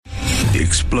the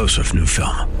explosive new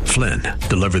film, Flynn,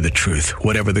 Deliver the Truth,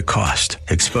 Whatever the Cost,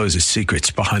 exposes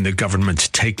secrets behind the government's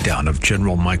takedown of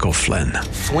General Michael Flynn.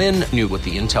 Flynn knew what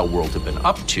the intel world had been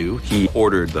up to. He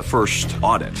ordered the first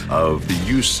audit of the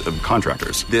use of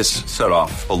contractors. This set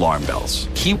off alarm bells.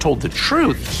 He told the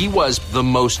truth. He was the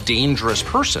most dangerous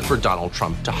person for Donald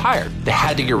Trump to hire. They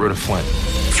had to get rid of Flynn.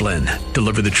 Flynn,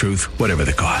 Deliver the Truth, Whatever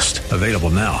the Cost. Available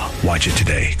now. Watch it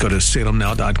today. Go to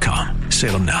salemnow.com.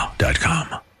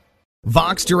 salemnow.com.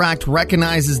 Vox Direct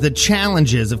recognizes the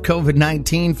challenges of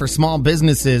COVID-19 for small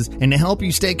businesses, and to help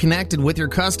you stay connected with your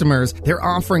customers, they're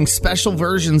offering special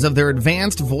versions of their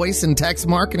advanced voice and text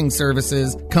marketing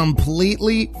services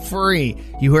completely free.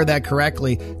 You heard that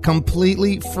correctly,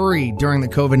 completely free during the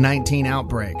COVID-19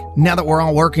 outbreak. Now that we're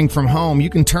all working from home, you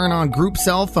can turn on group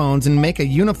cell phones and make a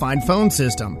unified phone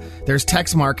system. There's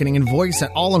text marketing and voice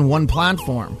all in one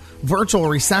platform. Virtual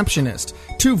receptionist,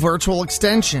 2 virtual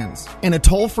extensions, and a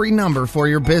toll-free number for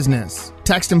your business.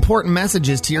 Text important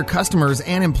messages to your customers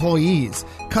and employees.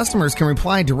 Customers can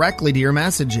reply directly to your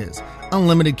messages.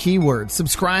 Unlimited keywords,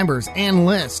 subscribers, and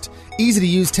list.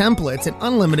 Easy-to-use templates and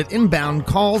unlimited inbound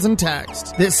calls and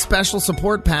text. This special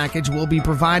support package will be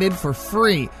provided for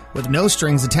free with no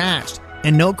strings attached,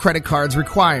 and no credit cards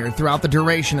required throughout the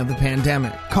duration of the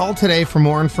pandemic. Call today for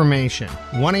more information.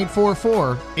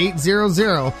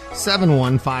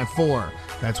 1-844-800-7154.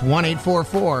 That's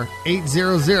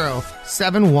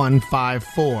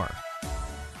 1-844-800-7154.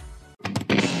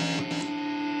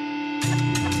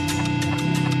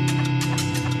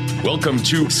 Welcome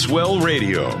to Swell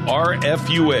Radio,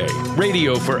 RFUA,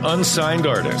 radio for unsigned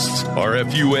artists.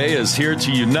 RFUA is here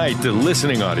to unite the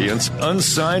listening audience,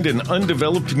 unsigned and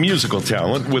undeveloped musical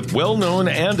talent with well-known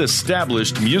and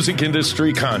established music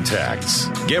industry contacts.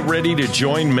 Get ready to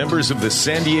join members of the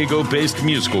San Diego-based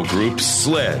musical group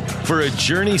SLED for a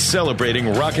journey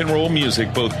celebrating rock and roll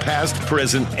music both past,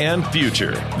 present, and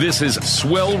future. This is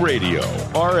Swell Radio,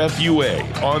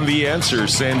 RFUA, on The Answer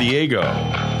San Diego.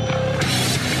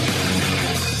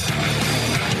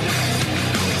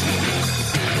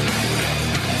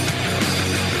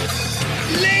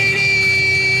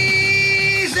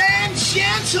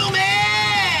 Gentlemen,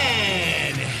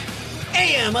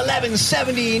 AM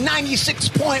 1170,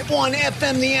 96.1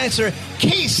 FM, The Answer,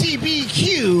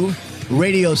 KCBQ,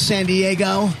 Radio San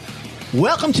Diego.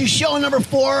 Welcome to show number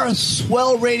 4,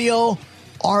 Swell Radio,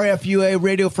 RFUA,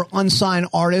 radio for unsigned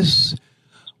artists,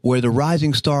 where the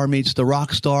rising star meets the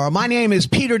rock star. My name is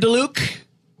Peter DeLuke.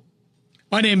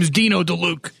 My name is Dino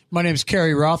DeLuke. My name is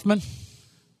Kerry Rothman.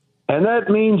 And that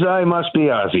means I must be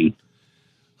Ozzy.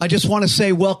 I just want to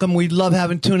say welcome. We love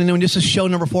having tuning in. This is show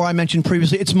number 4 I mentioned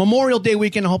previously. It's Memorial Day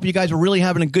weekend. I hope you guys are really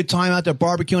having a good time out there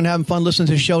barbecuing, having fun, listening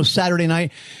to the show Saturday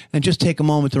night. And just take a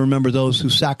moment to remember those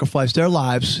who sacrificed their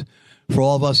lives for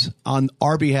all of us on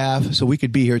our behalf so we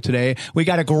could be here today. We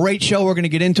got a great show we're going to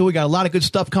get into. We got a lot of good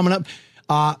stuff coming up.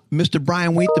 Mr.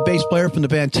 Brian Wheat, the bass player from the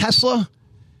band Tesla.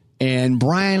 And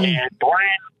Brian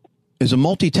is a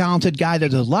multi-talented guy that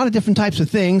does a lot of different types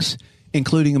of things,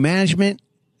 including management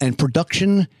and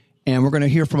production, and we're going to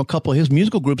hear from a couple of his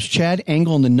musical groups, Chad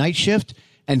Angle and the Night Shift,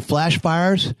 and Flash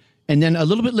Fires. And then a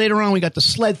little bit later on, we got the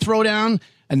Sled Throwdown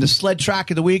and the Sled Track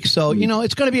of the Week. So, you know,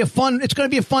 it's going to be a fun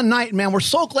night, man. We're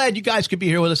so glad you guys could be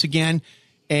here with us again,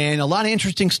 and a lot of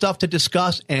interesting stuff to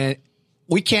discuss, and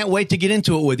we can't wait to get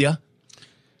into it with you.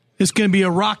 It's going to be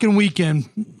a rocking weekend.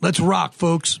 Let's rock,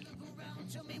 folks.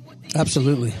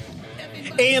 Absolutely.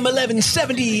 AM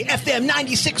 1170, FM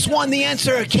 96.1, The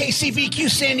Answer, KCBQ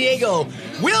San Diego.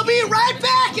 We'll be right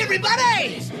back,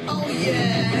 everybody! Oh,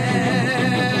 yeah!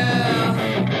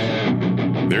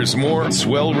 There's more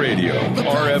Swell Radio,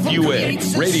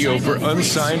 RFUA, radio for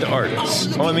unsigned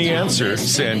artists, on The Answer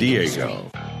San Diego.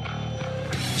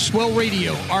 Swell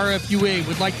Radio, RFUA,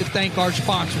 would like to thank our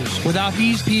sponsors. Without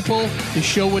these people, the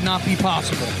show would not be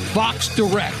possible. Vox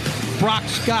Direct, Brock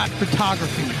Scott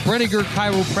Photography, Brenniger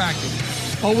Chiropractic,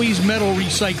 Always Metal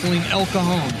Recycling El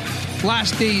Cajon,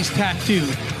 Last Days Tattoo,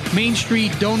 Main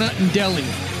Street Donut and Deli,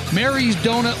 Mary's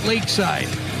Donut Lakeside,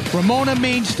 Ramona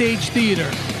Main Stage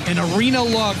Theater, and Arena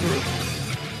Law Group.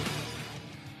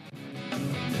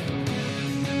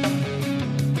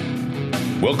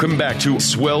 Welcome back to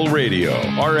Swell Radio,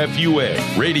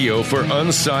 RFUA, radio for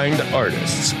unsigned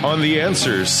artists, on The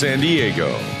Answer San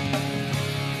Diego.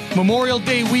 Memorial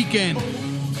Day weekend.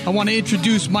 I want to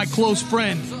introduce my close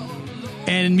friend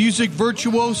and music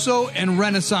virtuoso and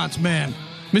Renaissance man,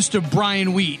 Mr.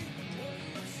 Brian Wheat.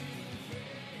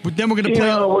 But then we're going to play.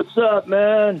 Yo, what's up,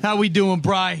 man? How we doing,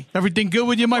 Bri? Everything good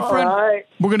with you, my friend? All right.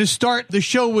 We're going to start the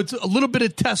show with a little bit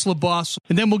of Tesla, boss,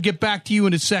 and then we'll get back to you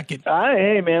in a second.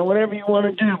 Hey, man, whatever you want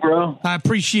to do, bro. I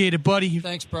appreciate it, buddy.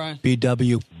 Thanks, Brian.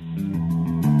 BW.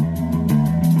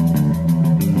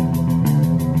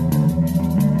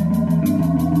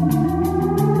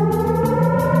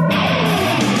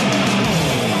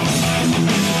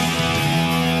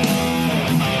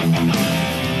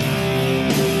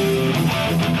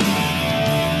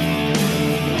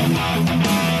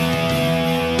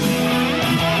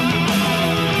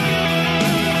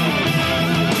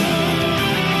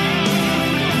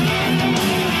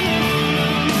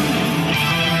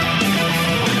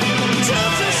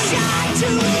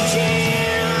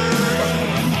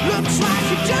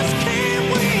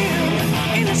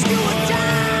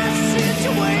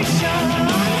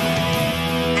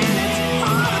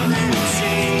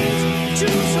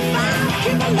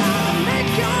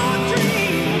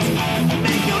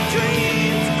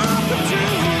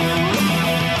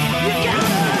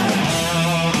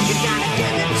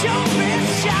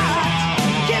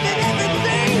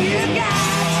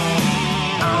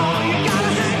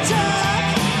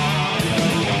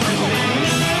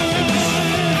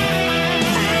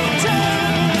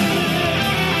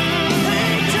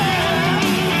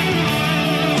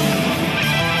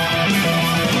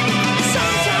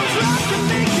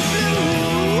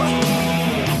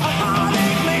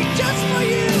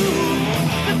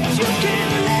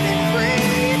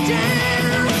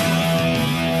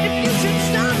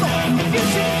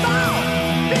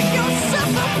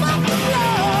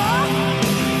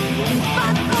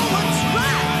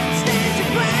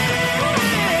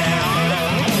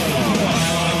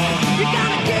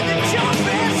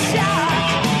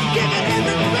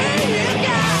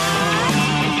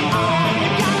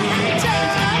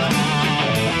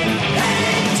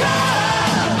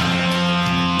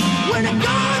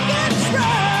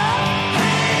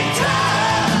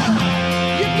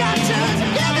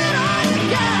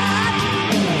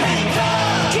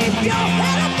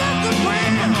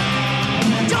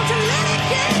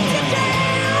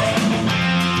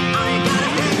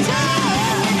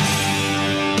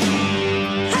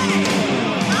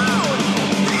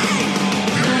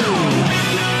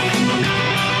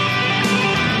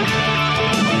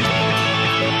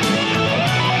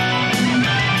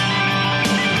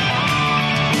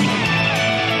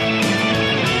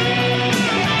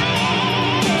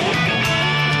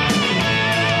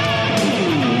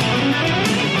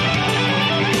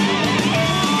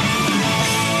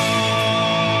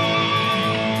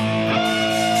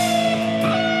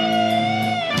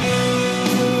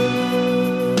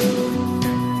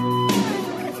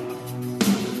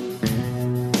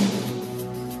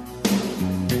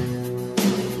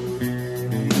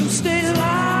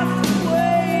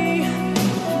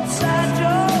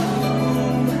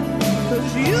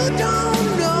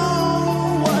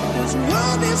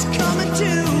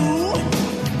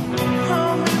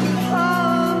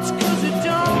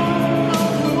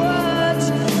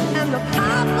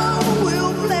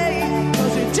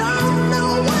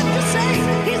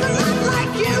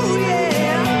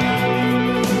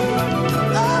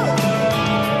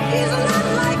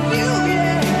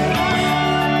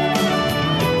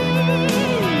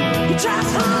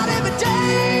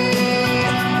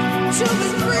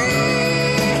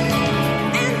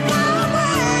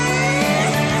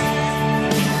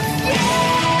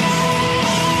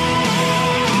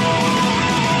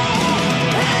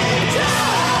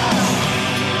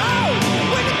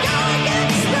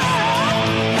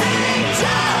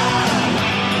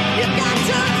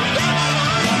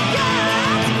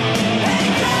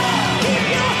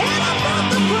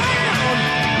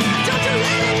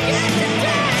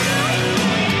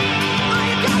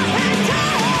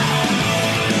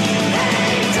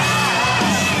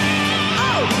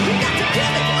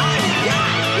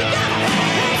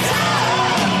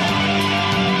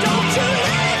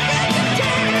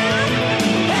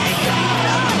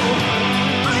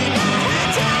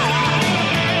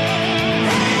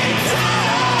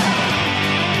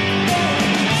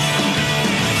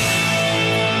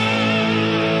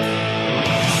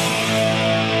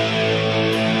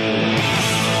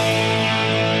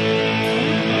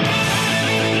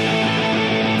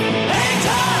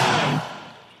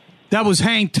 That was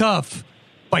Hang Tough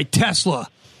by Tesla.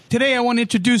 Today I want to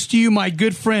introduce to you my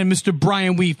good friend, Mr.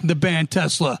 Brian Wheat from the band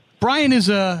Tesla. Brian is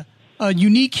a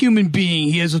unique human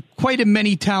being. He has quite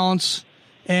many talents,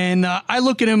 and I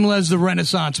look at him as the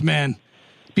Renaissance man.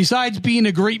 Besides being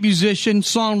a great musician,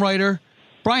 songwriter,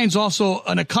 Brian's also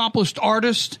an accomplished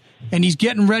artist, and he's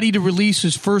getting ready to release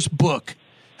his first book.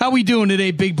 How we doing today,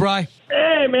 Big Bri?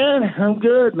 Hey, Hey, man, I'm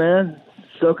good, man.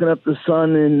 Soaking up the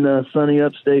sun in sunny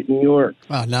upstate New York.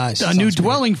 Oh, nice. A new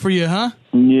dwelling for you, huh?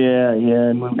 Yeah.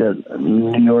 I moved to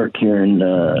New York here in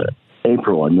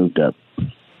April. I moved up.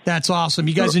 That's awesome.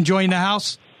 You guys enjoying the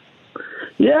house?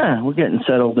 Yeah, we're getting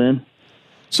settled in.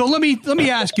 So let me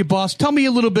ask you, boss. Tell me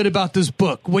a little bit about this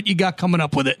book. What you got coming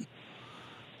up with it?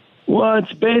 Well,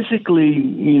 it's basically,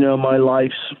 my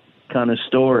life's kind of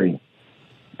story.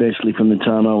 Basically from the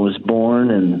time I was born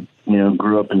and,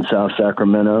 grew up in South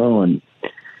Sacramento, and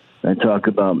I talk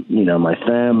about, my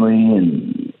family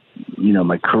and,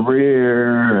 my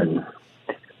career, and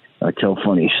I tell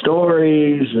funny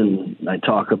stories, and I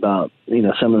talk about,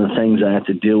 some of the things I have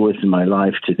to deal with in my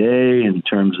life today in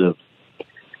terms of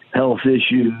health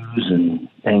issues and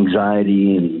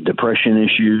anxiety and depression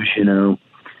issues,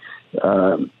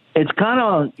 It's kind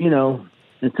of,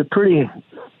 it's a pretty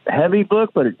heavy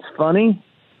book, but it's funny.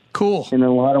 Cool. In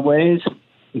a lot of ways.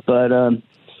 But, I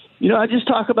just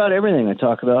talk about everything. I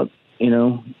talk about,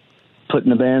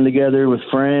 putting a band together with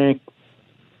Frank,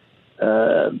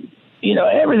 everything.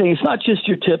 It's not just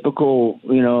your typical,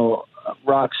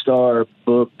 rock star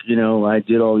book. I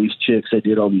did all these chicks. I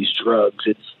did all these drugs.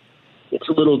 It's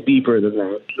a little deeper than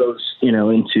that. It goes,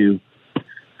 into,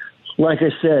 like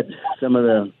I said, some of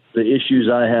the issues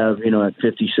I have, at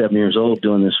 57 years old,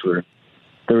 doing this for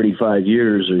 35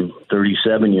 years or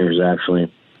 37 years,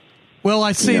 actually. Well,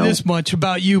 I say this much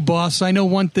about you, boss. I know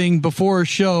one thing before a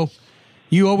show,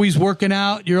 you always working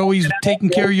out, you're always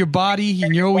taking care of your body,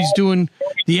 and you're always doing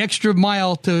the extra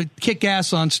mile to kick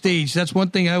ass on stage. That's one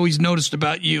thing I always noticed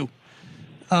about you.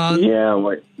 I'm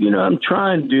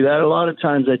trying to do that. A lot of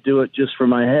times I do it just for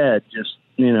my head,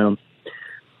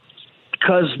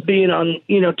 because being on,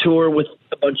 tour with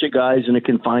a bunch of guys in a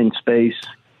confined space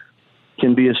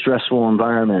can be a stressful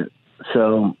environment.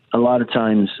 So a lot of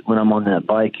times when I'm on that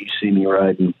bike, you see me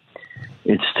riding,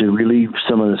 it's to relieve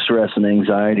some of the stress and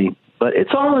anxiety. But it's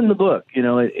all in the book.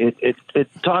 It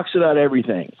talks about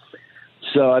everything.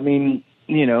 So, from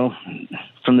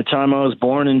the time I was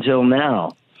born until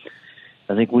now,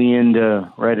 I think we end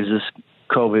right as this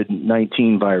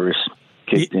COVID-19 virus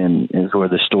kicked in is where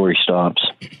the story stops.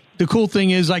 The cool thing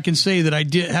is I can say that I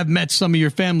have met some of your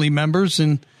family members,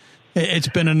 and it's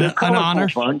been an honor.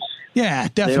 Bunch. Yeah,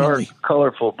 definitely. They are a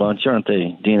colorful bunch, aren't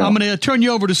they, Dino? I'm going to turn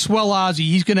you over to Swell Ozzy.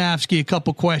 He's going to ask you a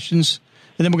couple questions,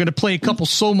 and then we're going to play a couple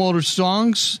Soul Motor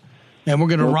songs, and we're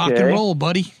going to rock and roll,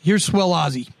 buddy. Here's Swell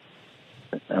Ozzy.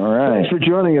 All right. Thanks for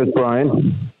joining us,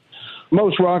 Brian.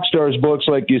 Most rock stars' books,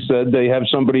 like you said, they have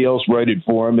somebody else write it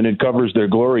for them, and it covers their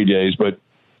glory days. But,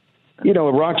 a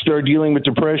rock star dealing with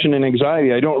depression and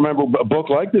anxiety, I don't remember a book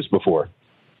like this before.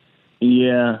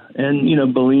 Yeah, and,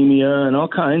 bulimia and all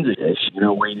kinds of issues,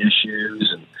 weight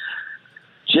issues. And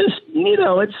just,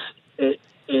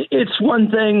 it's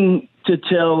one thing to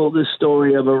tell the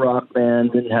story of a rock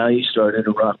band and how you started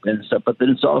a rock band and stuff, but then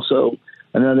it's also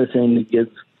another thing to give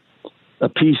a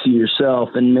piece of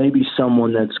yourself, and maybe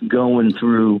someone that's going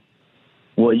through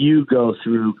what you go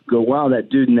through go, wow, that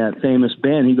dude in that famous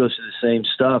band, he goes through the same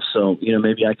stuff, so,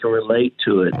 maybe I can relate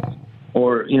to it.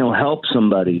 Or, help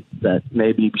somebody that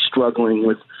may be struggling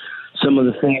with some of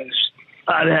the things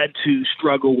I've had to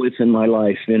struggle with in my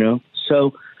life,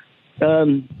 So,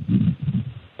 I'm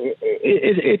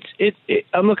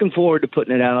looking forward to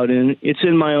putting it out, and it's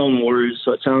in my own words,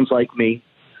 so it sounds like me.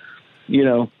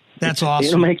 That's awesome.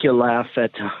 It'll make you laugh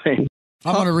at times.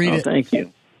 I'm going to read it. Thank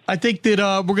you. I think that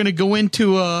we're going to go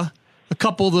into a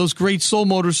couple of those great Soul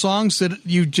Motor songs that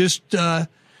you just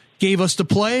gave us to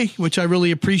play, which I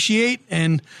really appreciate.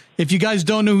 And if you guys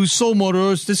don't know who Soul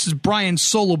Motor is, this is Brian's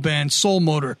solo band, Soul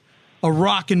Motor, a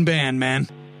rockin' band, man.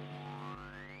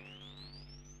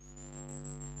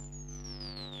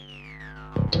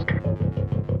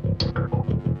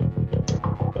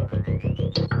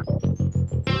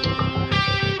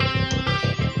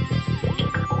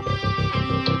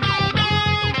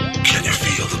 Can you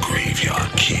feel the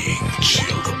graveyard king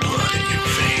chill the blood in your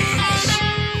veins?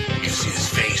 You see his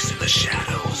face in the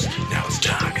shadows. Now it's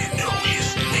time you know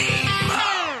his name.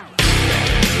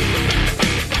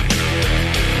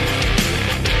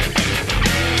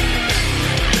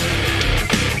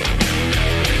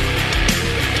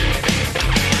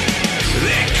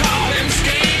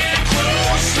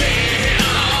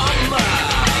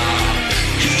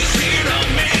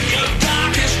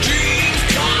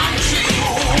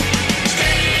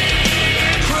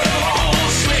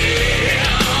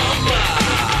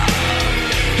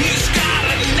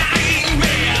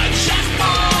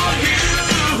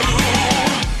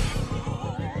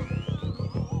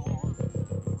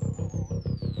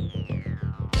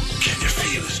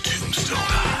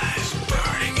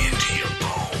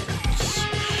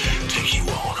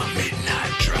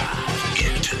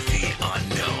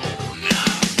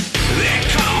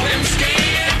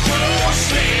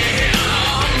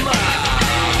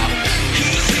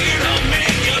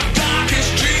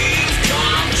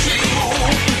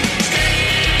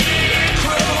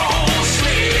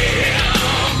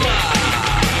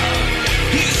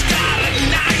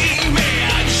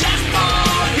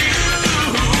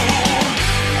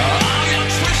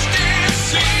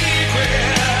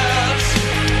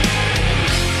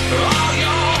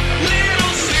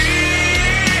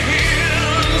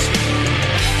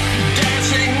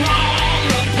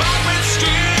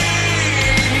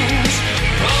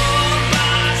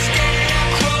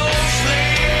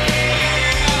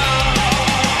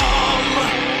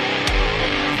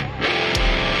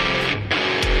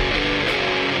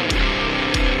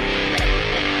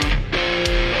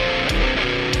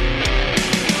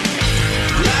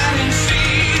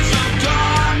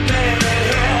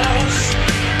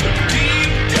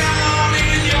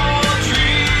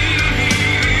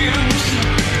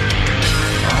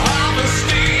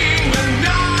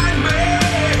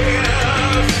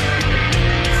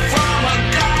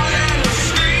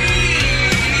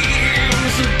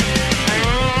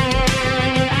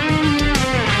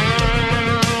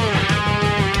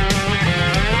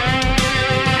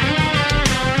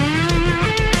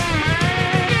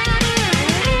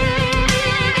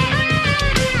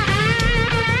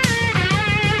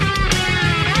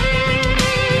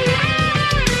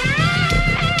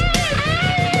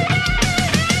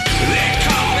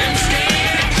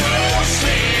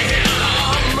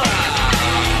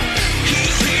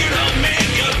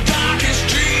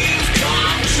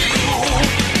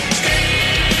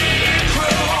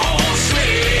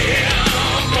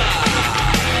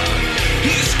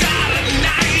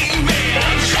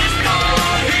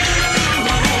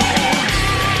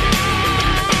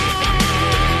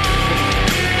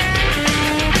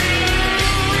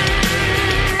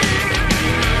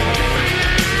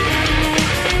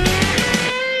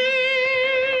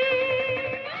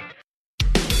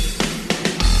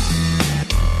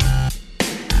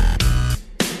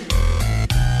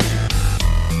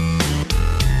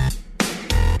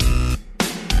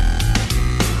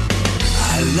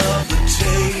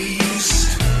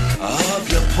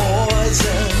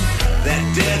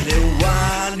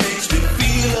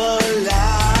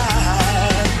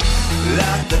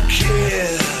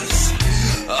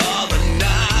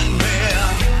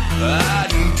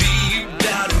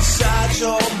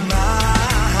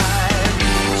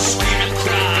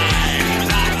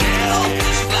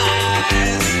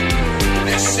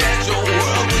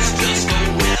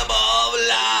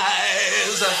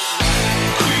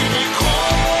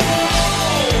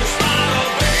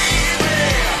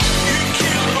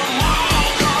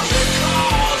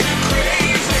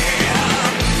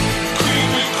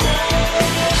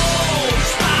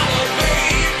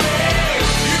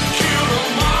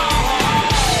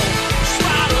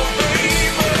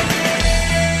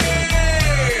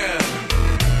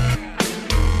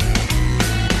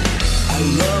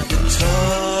 love the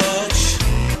touch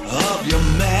of your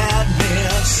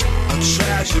madness, a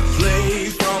tragic play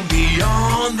from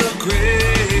beyond the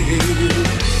grave.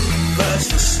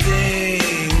 First the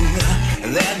sting,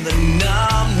 and then the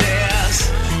numbness.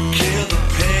 Kill the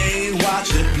pain,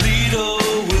 watch it bleed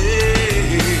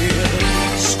away.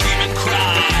 Scream and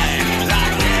cry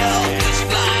like helpless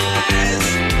flies.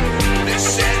 They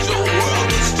said your world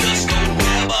was just a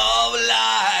web of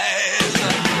lies.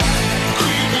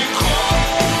 Creepy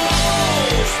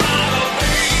crawls, spider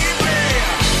baby.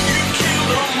 You kill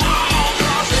them all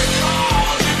 'cause they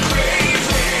call you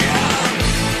crazy.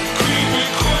 Creepy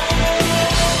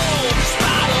crawls,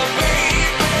 spider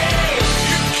baby.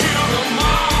 You kill them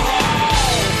all,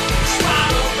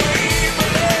 spider baby.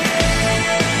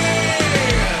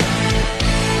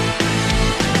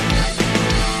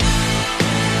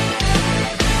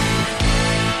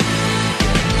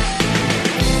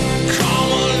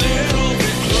 Come a little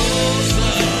bit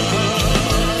closer.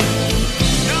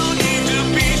 No need to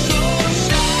be so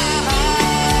shy.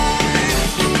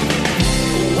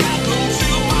 Welcome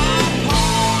to my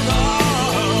corner.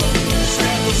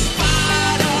 Set the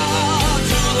spider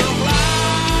to the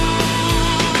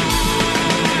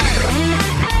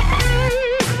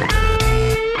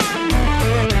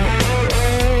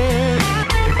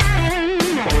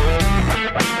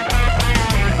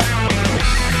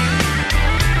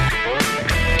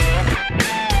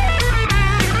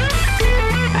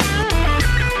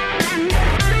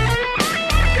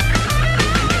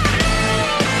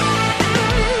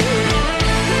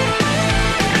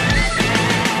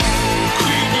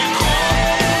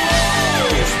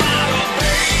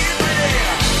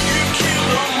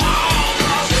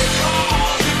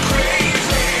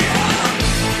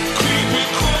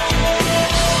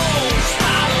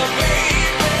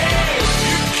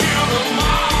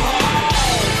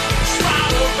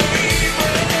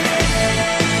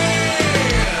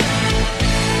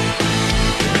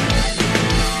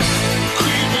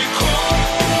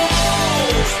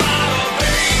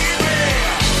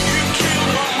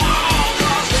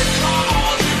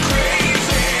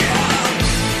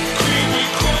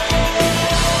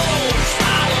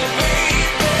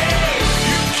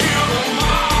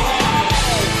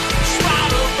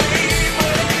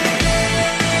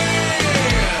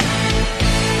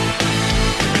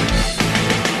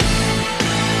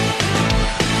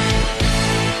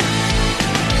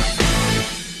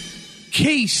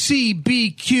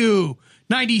KCBQ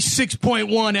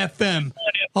 96.1 FM,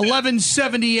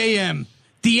 1170 AM.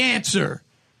 The Answer.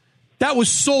 That was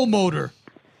Soul Motor.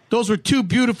 Those were two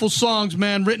beautiful songs,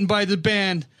 man, written by the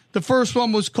band. The first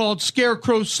one was called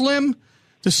Scarecrow Slim.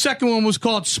 The second one was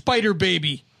called Spider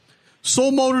Baby.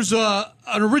 Soul Motor's an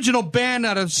original band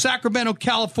out of Sacramento,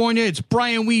 California. It's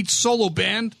Brian Weed's solo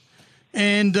band.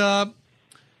 And I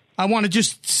want to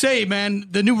just say, man,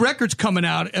 the new record's coming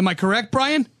out. Am I correct,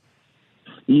 Brian?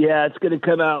 Yeah, it's going to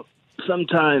come out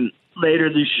sometime later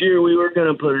this year. We were going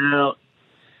to put it out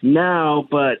now,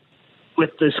 but with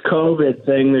this COVID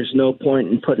thing, there's no point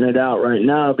in putting it out right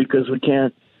now because we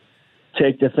can't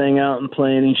take the thing out and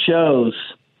play any shows.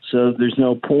 So there's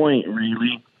no point,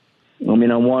 really. I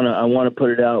mean, I want to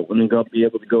put it out when I'll be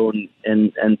able to go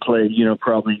and play,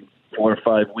 probably 4 or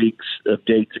 5 weeks of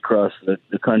dates across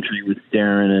the country with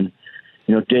Darren.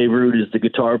 And, Dave Root is the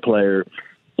guitar player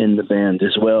in the band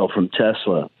as well from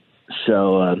Tesla.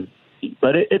 So,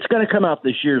 but it's going to come out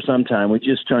this year sometime. We're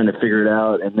just trying to figure it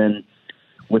out. And then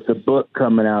with the book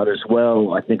coming out as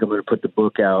well, I think I'm going to put the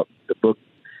book out. The book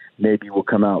maybe will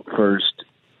come out first,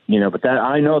 but that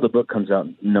I know the book comes out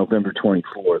November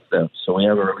 24th, though, so we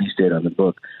have a release date on the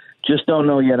book. Just don't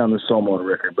know yet on the Soul Motor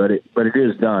record, but it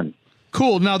is done.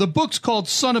 Cool. Now, the book's called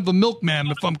Son of a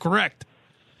Milkman, if I'm correct.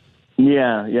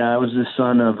 Yeah, I was the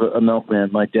son of a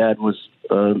milkman. My dad was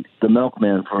the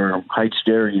milkman for Heights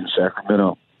Dairy in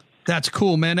Sacramento. That's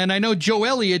cool, man. And I know Joe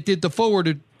Elliott did the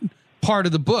forward part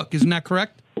of the book. Isn't that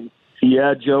correct?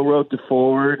 Yeah, Joe wrote the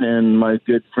forward, and my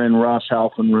good friend Ross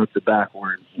Halfin wrote the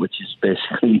backward, which is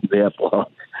basically the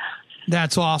epilogue.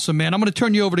 That's awesome, man. I'm going to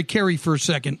turn you over to Kerry for a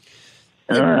second.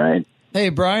 All right. Hey,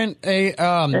 Brian. Hey,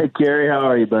 Kerry, how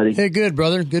are you, buddy? Hey, good,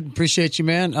 brother. Good. Appreciate you,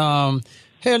 man.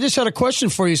 Hey, I just had a question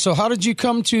for you. So how did you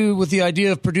come with the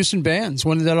idea of producing bands?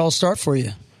 When did that all start for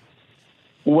you?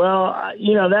 Well,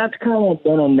 that's kind of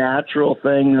been a natural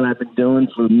thing that I've been doing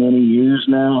for many years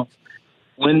now.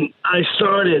 When I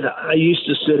started, I used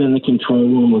to sit in the control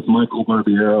room with Michael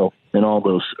Barbiero in all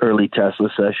those early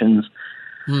Tesla sessions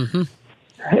and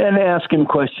ask him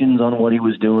questions on what he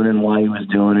was doing and why he was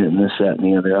doing it and this, that, and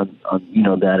the other,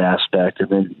 on that aspect.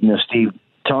 And then, Steve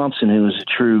Thompson, who was a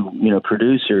true,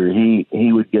 producer,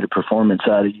 he would get a performance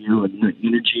out of you and the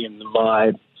energy and the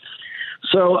vibe.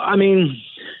 So, I mean,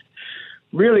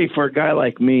 really for a guy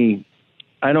like me,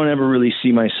 I don't ever really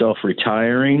see myself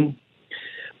retiring.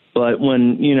 But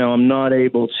when, I'm not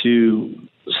able to,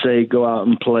 say, go out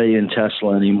and play in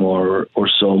Tesla anymore or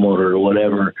Soul Motor or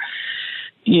whatever,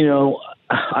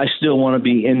 I still want to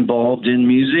be involved in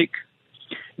music.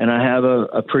 And I have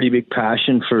a pretty big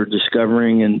passion for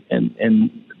discovering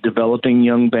and developing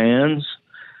young bands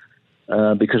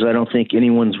because I don't think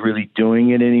anyone's really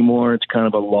doing it anymore. It's kind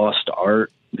of a lost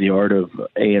art, the art of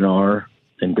A&R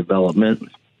and development.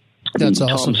 That's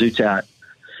awesome. Tom Zutaut,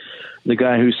 the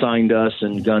guy who signed us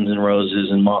and Guns N'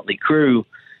 Roses and Motley Crue,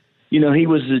 he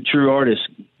was a true artist.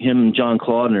 Him and John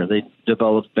Claudner, they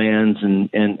developed bands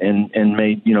and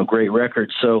made, great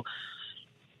records. So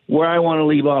where I want to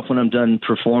leave off when I'm done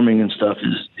performing and stuff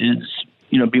is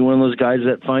be one of those guys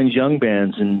that finds young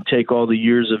bands and take all the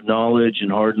years of knowledge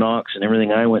and hard knocks and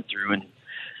everything I went through and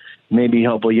maybe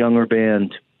help a younger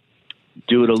band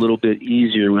do it a little bit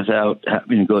easier without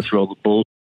having to go through all the bull.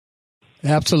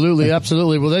 Absolutely.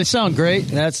 Well, they sound great.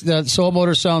 That Soul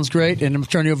Motor sounds great. And I'm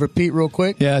turning you over to Pete real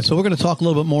quick. Yeah, so we're going to talk a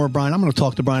little bit more, Brian. I'm going to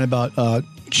talk to Brian about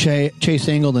Chase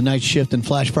Engle, The Night Shift, and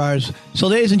Flash Fires. So,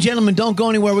 ladies and gentlemen, don't go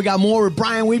anywhere. We got more with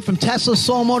Brian Wheat from Tesla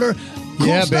Soul Motor.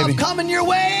 Cool stuff coming your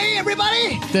way,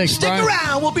 everybody. Thanks, Stick Brian.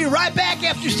 around. We'll be right back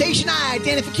after station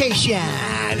identification.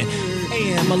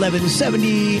 AM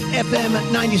 1170, FM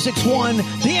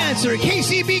 96.1. The Answer,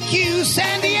 KCBQ,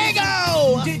 San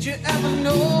Diego. Did you ever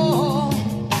know?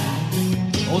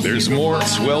 There's more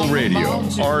Swell Radio,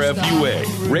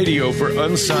 RFUA, radio for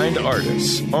unsigned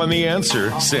artists, on The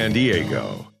Answer San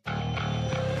Diego.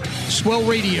 Swell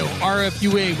Radio,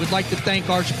 RFUA, would like to thank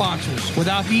our sponsors.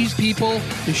 Without these people,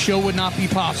 the show would not be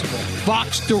possible.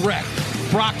 Vox Direct,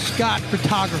 Brock Scott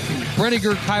Photography,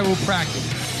 Brediger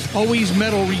Chiropractic, Always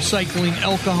Metal Recycling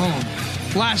El Cajon,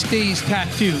 Last Days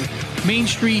Tattoo, Main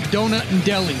Street Donut and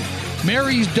Deli,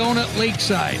 Mary's Donut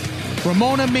Lakeside,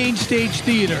 Ramona Main Stage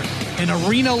Theater, and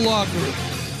Arena Law Group.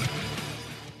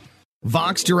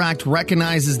 Vox Direct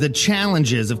recognizes the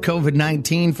challenges of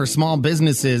COVID-19 for small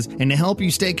businesses, and to help you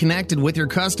stay connected with your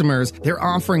customers, they're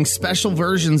offering special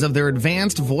versions of their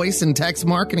advanced voice and text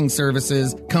marketing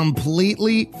services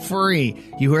completely free.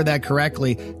 You heard that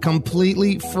correctly,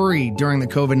 completely free during the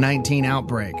COVID-19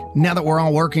 outbreak. Now that we're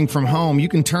all working from home, you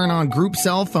can turn on group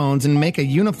cell phones and make a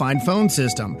unified phone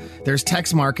system. There's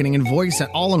text marketing and voice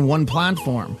all in one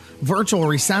platform, virtual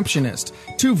receptionist,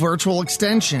 2 virtual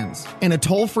extensions, and a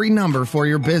toll-free number for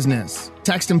your business.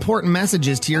 Text important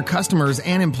messages to your customers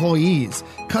and employees.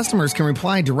 Customers can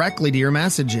reply directly to your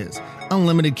messages.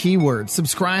 Unlimited keywords,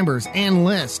 subscribers, and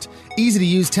list.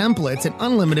 Easy-to-use templates and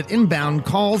unlimited inbound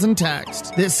calls and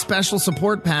text. This special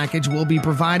support package will be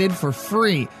provided for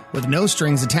free with no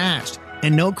strings attached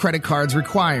and no credit cards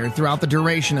required throughout the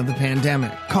duration of the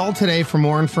pandemic. Call today for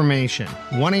more information.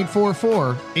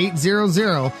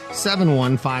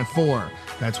 1-844-800-7154.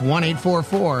 That's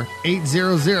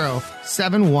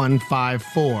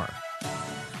 1-844-800-7154.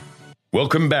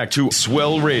 Welcome back to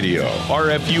Swell Radio,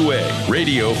 RFUA,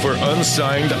 radio for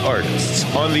unsigned artists,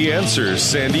 on The Answer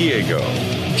San Diego.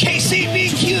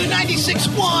 KCBQ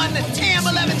 96.1, AM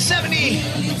 1170,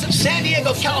 San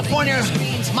Diego, California.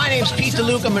 My name's Pete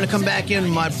DeLuca. I'm going to come back in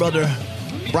with my brother,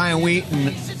 Brian Wheat,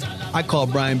 and I call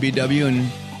Brian BW,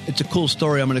 and it's a cool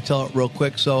story. I'm going to tell it real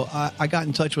quick. So I got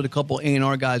in touch with a couple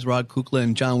A&R guys, Rod Kukla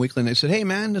and John Weekland. They said, hey,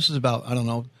 man, this is about,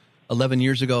 11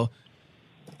 years ago.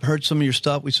 Heard some of your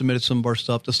stuff. We submitted some of our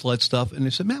stuff, the sled stuff. And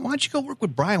they said, man, why don't you go work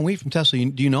with Brian Wheat from Tesla?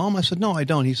 Do you know him? I said, no, I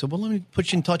don't. He said, well, let me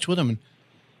put you in touch with him. And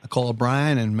I called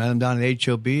Brian and met him down at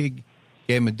HOB, gave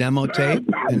him a demo tape.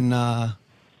 And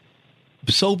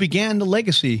so began the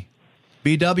legacy.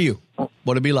 BW,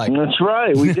 what'd it be like? That's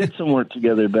right. We did some work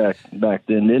together back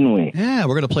then, didn't we? Yeah,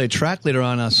 we're going to play a track later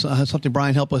on. Something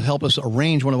Brian help us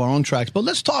arrange one of our own tracks. But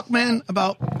let's talk, man,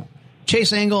 about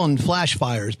Chase Engle and Flash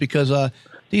Fires, because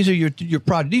these are your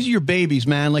projects. These are your babies,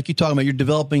 man. Like you're talking about, you're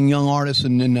developing young artists,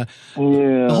 and the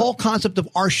whole concept of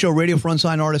our show, Radio for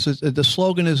Unsigned Artists, the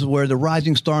slogan is where the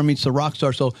rising star meets the rock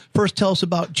star. So first, tell us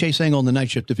about Chase Engle and The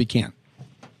Night Shift, if you can.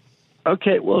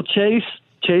 Okay, well, Chase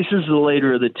is the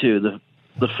later of the two.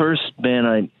 The first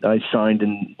band I signed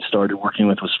and started working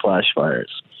with was Flash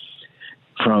Fires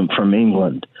from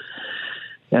England.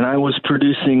 And I was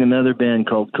producing another band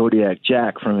called Kodiak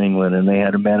Jack from England, and they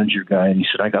had a manager guy, and he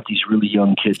said, I got these really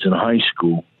young kids in high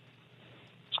school,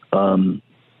 called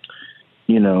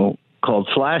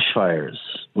Flash Fires.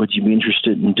 Would you be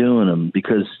interested in doing them?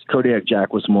 Because Kodiak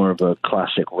Jack was more of a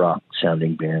classic rock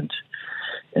sounding band.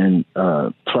 and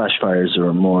Flash Fires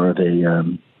are more of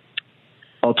a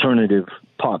alternative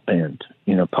pop band,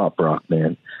 pop rock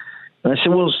band. And I said,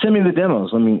 well, send me the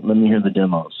demos. Let me hear the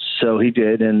demos. So he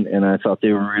did, and I thought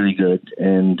they were really good.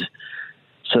 And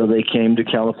so they came to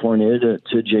California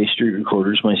to J Street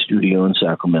Recorders, my studio in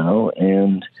Sacramento,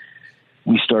 and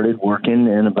we started working.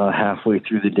 And about halfway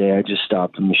through the day, I just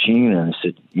stopped the machine and I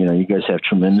said, you guys have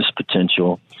tremendous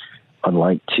potential. I'd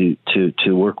like to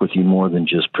work with you more than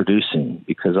just producing,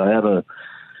 because I have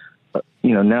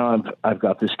now I've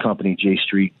got this company, J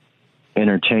Street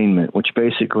Entertainment, which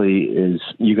basically is,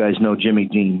 you guys know Jimmy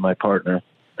Dean, my partner.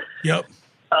 Yep.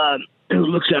 Who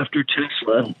looks after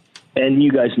Tesla. And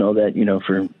you guys know that,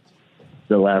 for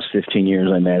the last 15 years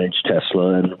I managed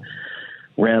Tesla and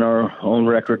ran our own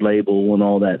record label and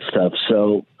all that stuff.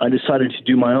 So I decided to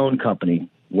do my own company,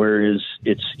 whereas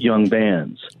it's young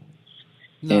bands.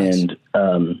 Nice. And,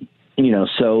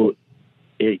 so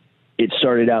it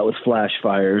started out with Flash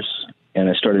Fires, and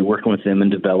I started working with them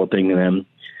and developing them.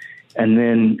 And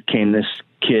then came this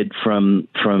kid from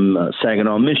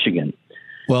Saginaw, Michigan.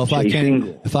 Well, if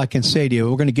I can say to you,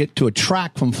 we're going to get to a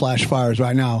track from Flash Fires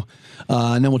right now,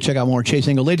 and then we'll check out more Chase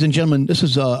Engle. Ladies and gentlemen, this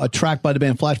is a track by the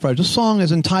band Flash Fires. This song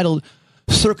is entitled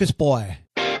Circus Boy.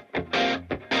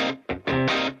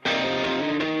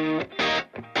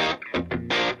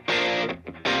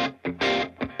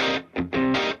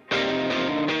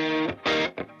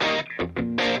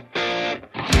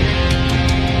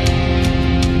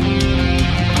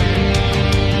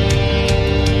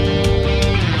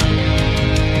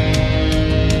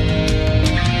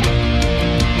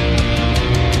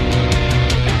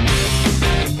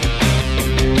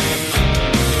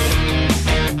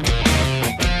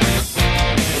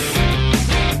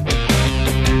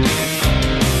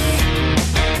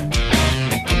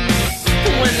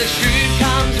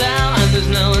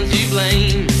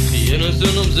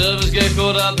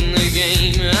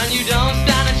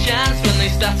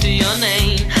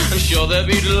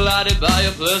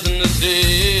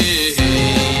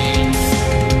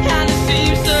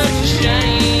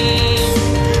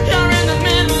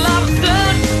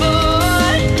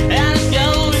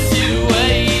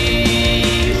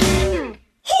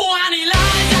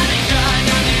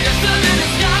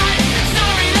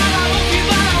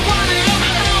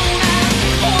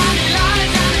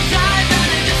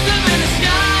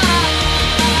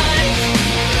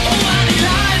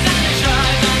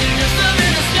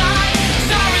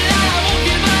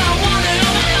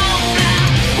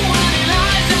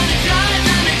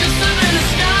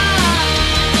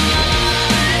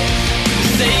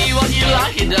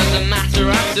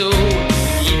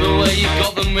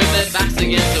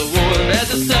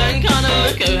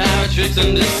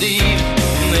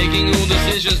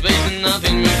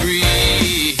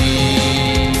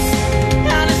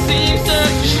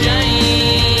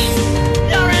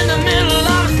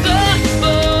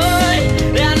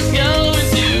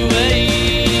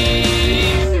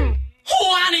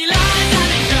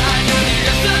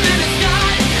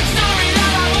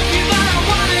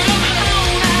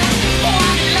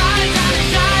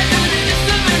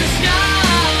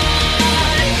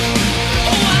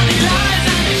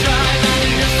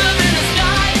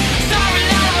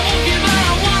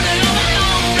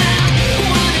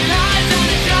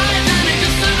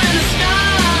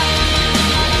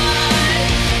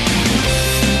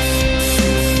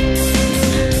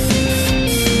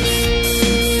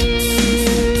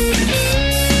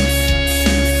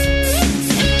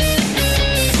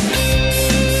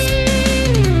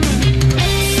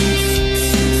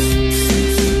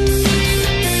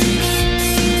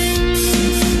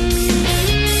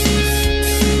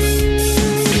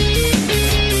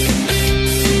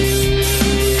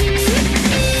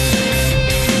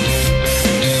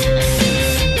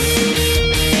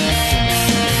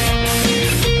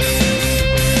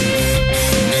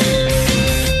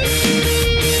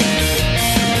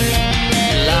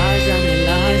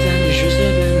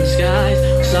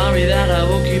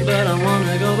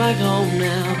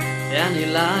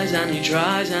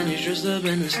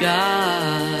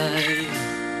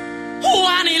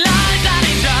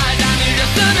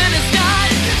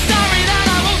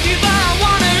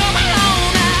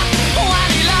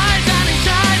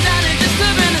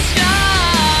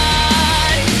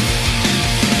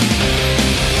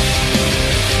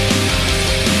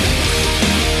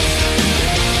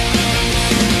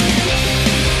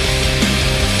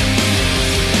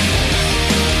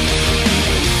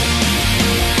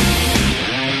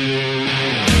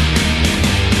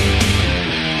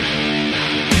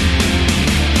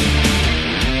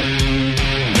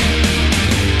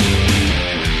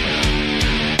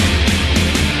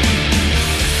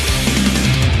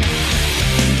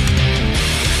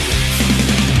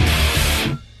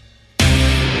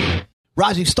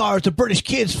 Rising Stars, The British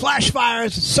Kids, Flash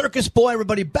Fires, Circus Boy,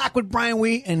 everybody back with Brian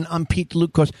Wheat, and I'm Pete DeLuke.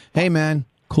 Of course, hey, man,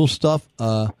 cool stuff.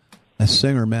 A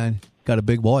singer, man, got a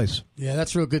big voice. Yeah,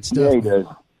 that's real good stuff. Yeah, he does.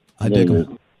 I dig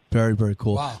him. Very, very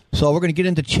cool. Wow. So we're going to get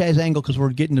into Chase Engle because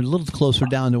we're getting a little closer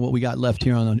down to what we got left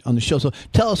here on the show. So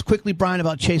tell us quickly, Brian,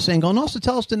 about Chase Engle, and also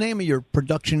tell us the name of your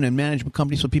production and management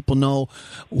company so people know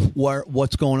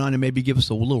what's going on, and maybe give us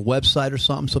a little website or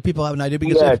something so people have an idea.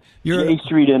 Because you're J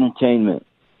Street Entertainment.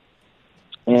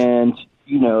 And,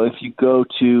 if you go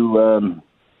to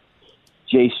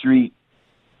J Street,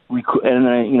 and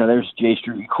there's J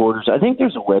Street Recorders. I think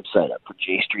there's a website up for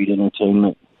J Street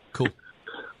Entertainment. Cool.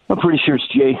 I'm pretty sure it's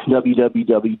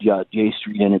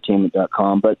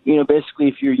www.jstreetentertainment.com. But, basically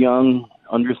if you're young,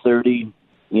 under 30,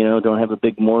 don't have a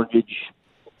big mortgage,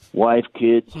 wife,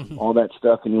 kids, all that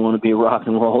stuff, and you want to be a rock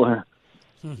and roller,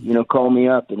 call me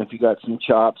up. And if you got some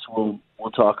chops, we'll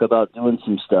talk about doing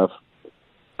some stuff.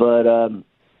 But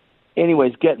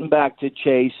anyways, getting back to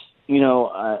Chase,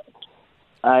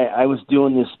 I was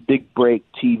doing this big break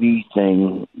TV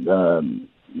thing.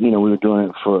 We were doing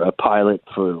it for a pilot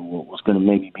for what was going to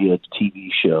maybe be a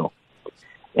TV show.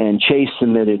 And Chase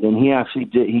submitted, and he actually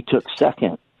did. He took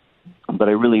second, but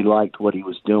I really liked what he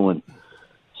was doing.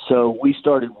 So we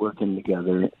started working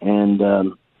together,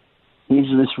 and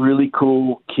he's this really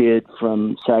cool kid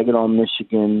from Saginaw,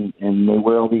 Michigan, and they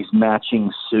wear all these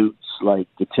matching suits like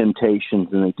the Temptations,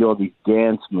 and they do all these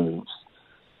dance moves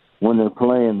when they're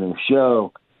playing their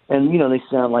show. And, they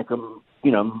sound like a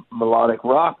melodic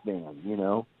rock band,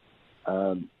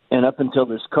 and up until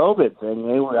this COVID thing,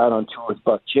 they were out on tour with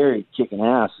Buck Cherry kicking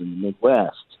ass in the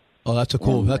Midwest. Oh, that's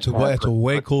a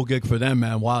way cool gig for them,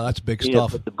 man. Wow, that's big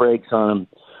stuff. Put the brakes on him.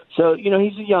 So,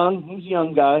 he's a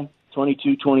young guy,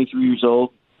 22, 23 years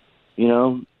old,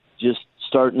 just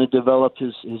starting to develop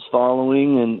his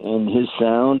following and his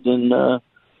sound. And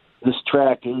this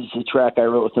track is a track I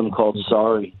wrote with him called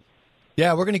Sorry.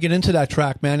 Yeah, we're going to get into that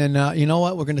track, man. And you know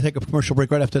what? We're going to take a commercial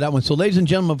break right after that one. So, ladies and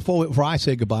gentlemen, before I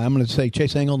say goodbye, I'm going to say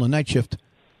Chase Engle on the Night Shift.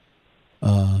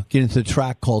 Get into the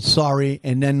track called Sorry.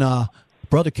 And then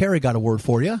Brother Kerry got a word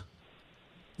for you.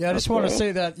 Yeah, I just want to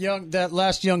say that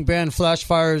last young band, Flash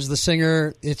Fires, the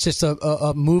singer, it's just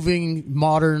a moving,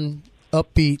 modern,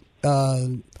 upbeat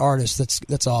artist.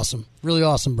 That's awesome. Really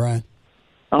awesome, Brian.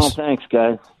 Oh, thanks,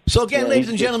 guys. So again, ladies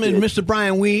and gentlemen, Mr.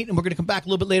 Brian Wheat, and we're going to come back a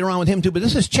little bit later on with him too, but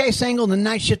this is Chase Engle, The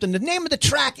Night Shift, and the name of the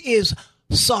track is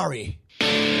Sorry.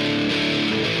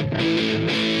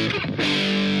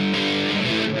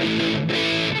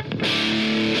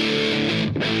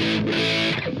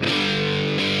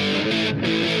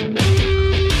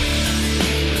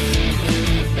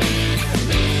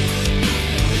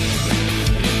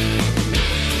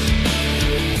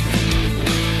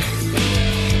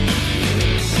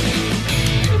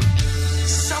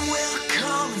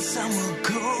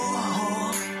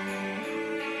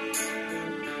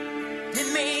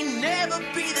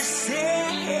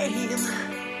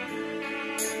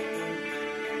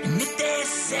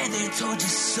 They told you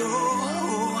so.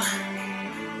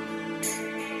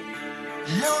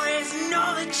 Always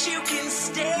know that you can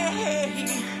stay.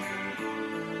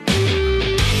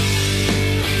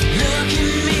 Look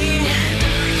at me,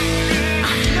 I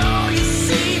know you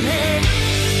see me.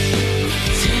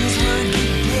 Things would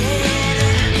get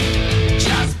better,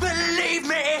 just believe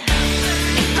me.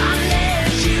 If I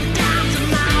let you down to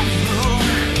my room,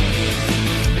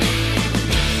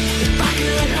 if I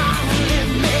could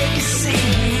only make you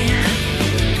see.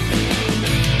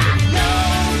 I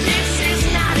know this is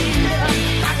not enough.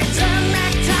 I can turn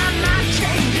back time, I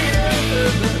change it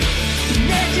up.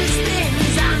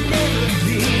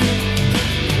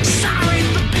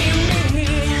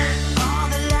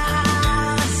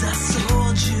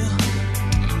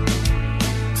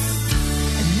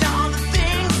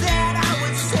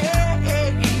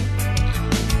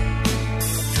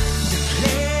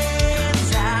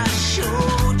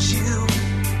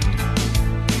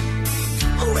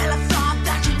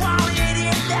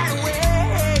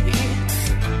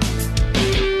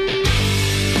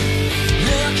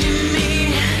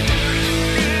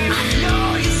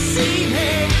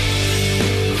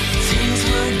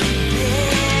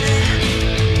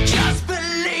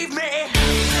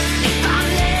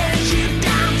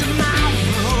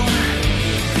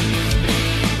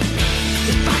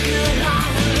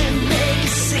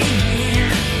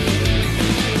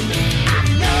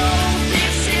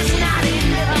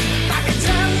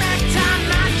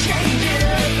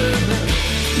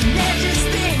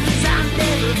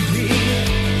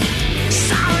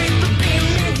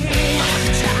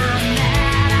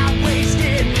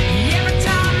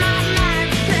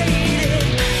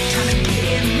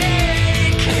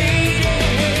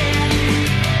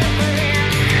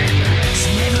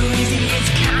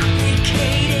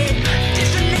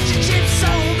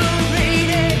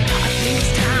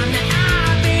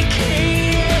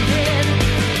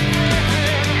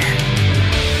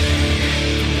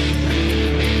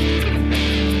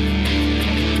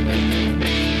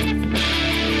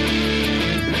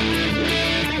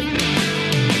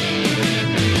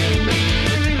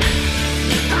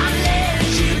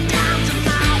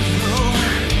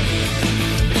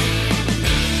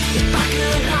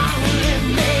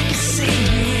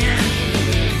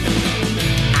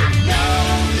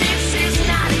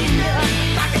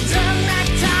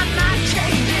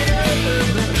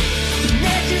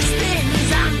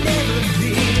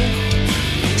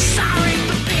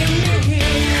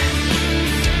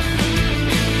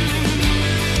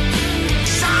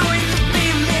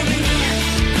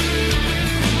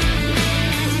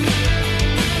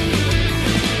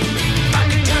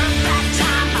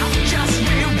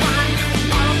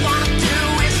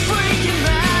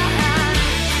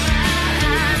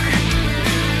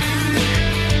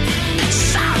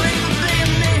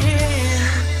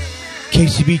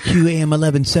 KCBQ AM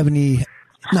 1170,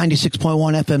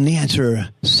 96.1 FM, The Answer,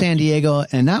 San Diego.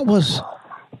 And that was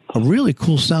a really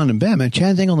cool sounding band, man.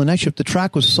 Chance Angle on the Night Shift. The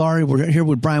track was Sorry. We're here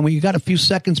with Brian. You got a few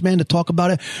seconds, man, to talk about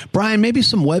it. Brian, maybe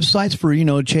some websites for,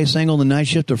 Chase Angle on the Night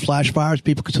Shift or Flash Fires,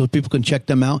 so people can check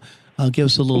them out. Give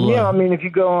us a little... Yeah, I mean, if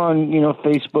you go on,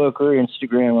 Facebook or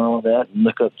Instagram or all that, and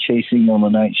look up Chasing on the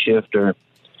Night Shift or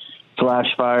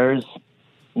Flash Fires,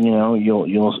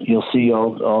 you'll see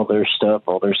all their stuff,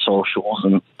 all their socials,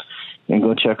 and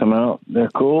go check them out. They're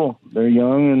cool. They're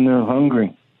young and they're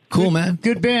hungry. Cool, man.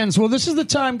 Good bands. Well, this is the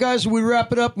time, guys, we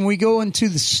wrap it up and we go into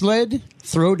the sled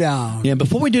throwdown. Yeah,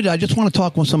 before we do that, I just want to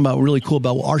talk with something about really cool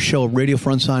about our show, Radio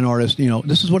for Unsigned Artists.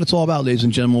 This is what it's all about, ladies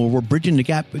and gentlemen. We're bridging the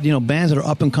gap, bands that are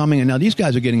up and coming. And now these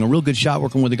guys are getting a real good shot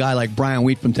working with a guy like Brian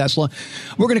Wheat from Tesla.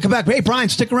 We're going to come back. Hey, Brian,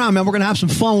 stick around, man. We're going to have some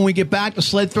fun when we get back. The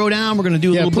sled throwdown. We're going to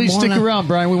do a little bit more. Please stick around,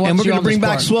 Brian. We want and we're you going to bring on this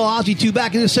back part. Swell Ozzy 2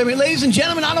 back in the segment. Ladies and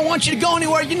gentlemen, I don't want you to go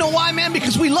anywhere. You know why, man?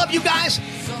 Because we love you guys.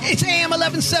 It's AM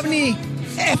 1170.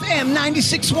 FM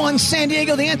 96.1 San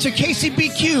Diego, The Answer,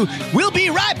 KCBQ. We'll be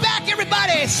right back,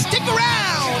 everybody. Stick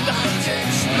around.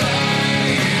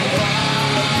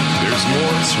 There's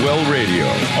more Swell Radio,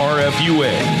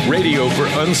 RFUA, radio for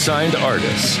unsigned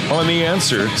artists on The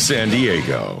Answer San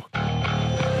Diego.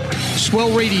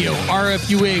 Swell Radio,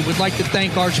 RFUA, would like to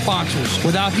thank our sponsors.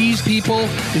 Without these people,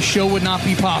 the show would not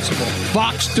be possible.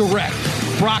 Vox Direct,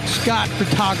 Brock Scott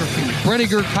Photography,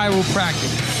 Brediger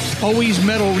Chiropractic, Always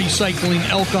Metal Recycling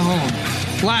El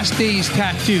Cajon, Last Days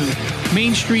Tattoo,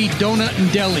 Main Street Donut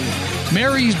and Deli,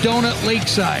 Mary's Donut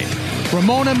Lakeside,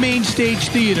 Ramona Main Stage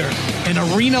Theater, and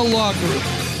Arena Law Group.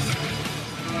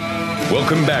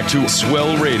 Welcome back to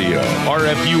Swell Radio,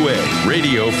 RFUA,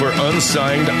 radio for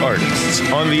unsigned artists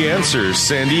on The Answer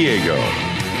San Diego.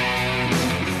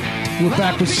 We're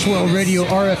back with Swell Radio,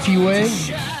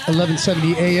 RFUA,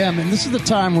 1170 AM, and this is the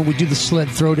time when we do the sled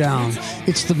throwdown.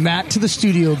 It's the mat to the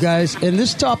studio, guys, and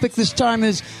this topic this time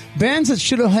is bands that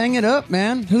should have hung it up,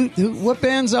 man. What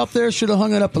bands out there should have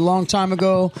hung it up a long time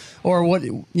ago, or what?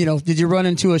 Did you run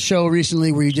into a show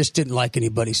recently where you just didn't like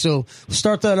anybody? So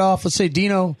start that off. Let's say,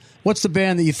 Dino, what's the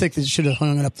band that you think that should have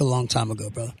hung it up a long time ago,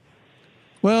 brother?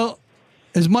 Well,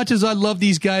 as much as I love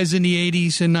these guys in the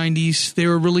 80s and 90s, they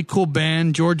were a really cool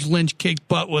band. George Lynch kicked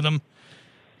butt with them.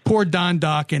 Poor Don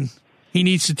Dokken. He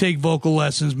needs to take vocal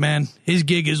lessons, man. His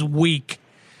gig is weak.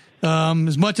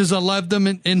 As much as I loved him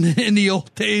in the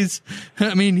old days,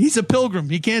 I mean, he's a pilgrim.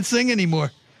 He can't sing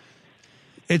anymore.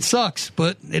 It sucks,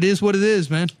 but it is what it is,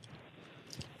 man.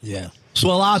 Yeah.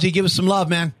 Swell Ozzy, give us some love,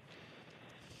 man.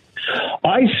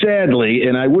 I sadly,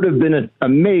 and I would have been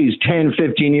amazed 10,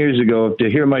 15 years ago to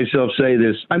hear myself say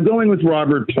this, I'm going with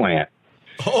Robert Plant.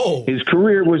 Oh. His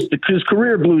career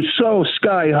blew so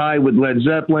sky high with Led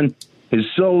Zeppelin, his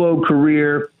solo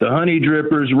career, the Honey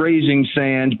Drippers, Raising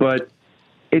Sand, but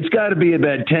it's got to be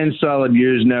about 10 solid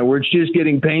years now where it's just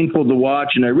getting painful to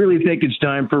watch, and I really think it's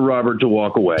time for Robert to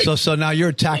walk away. So now you're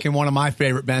attacking one of my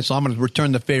favorite bands, so I'm going to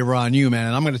return the favor on you, man,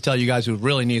 and I'm going to tell you guys who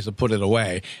really needs to put it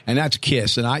away, and that's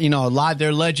Kiss. And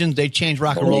they're legends. They changed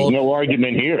rock and roll. No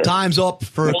argument here. Time's up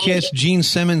for Kiss. Gene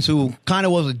Simmons, who kind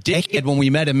of was a dickhead when we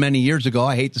met him many years ago.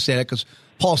 I hate to say that because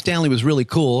Paul Stanley was really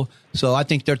cool. So I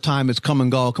think their time has come and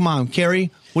go. Come on,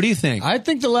 Kerry, what do you think? I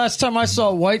think the last time I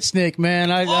saw Whitesnake,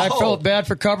 man, I felt bad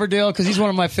for Coverdale because he's one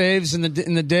of my faves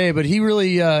in the day. But he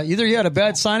really either he had a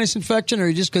bad sinus infection or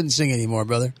he just couldn't sing anymore,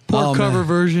 brother. Poor cover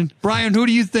version. Brian, who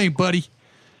do you think, buddy?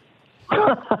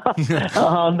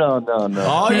 Oh, no.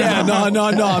 Oh, yeah,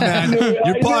 no, man.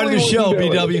 You're part of the show,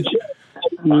 BW.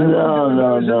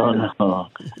 No.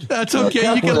 That's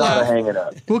okay. You can laugh. Hang it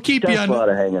up. We'll keep you on.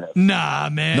 Hang it up. Nah,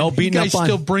 man. No beating you guys up on-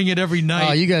 still bring it every night.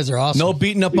 Oh, you guys are awesome. No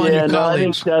beating up on your I think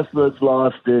colleagues. Tesla's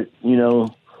lost it.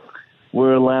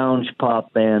 We're a lounge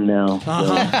pop band now.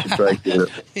 So it's right there.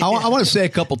 I want to say a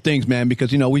couple things, man,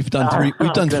 because we've done three.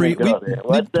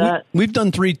 We've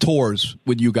done 3 tours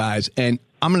with you guys, and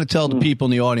I'm going to tell the people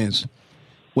in the audience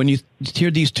when you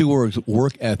hear these 2 words,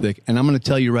 work ethic, and I'm going to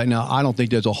tell you right now, I don't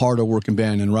think there's a harder working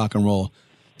band in rock and roll.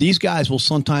 These guys will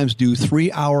sometimes do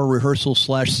 3-hour rehearsal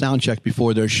 / sound check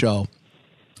before their show.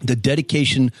 The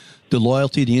dedication, the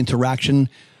loyalty, the interaction.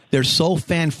 They're so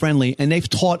fan-friendly, and they've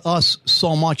taught us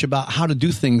so much about how to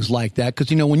do things like that.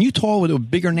 Because, when you tour with a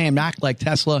bigger name act like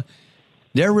Tesla,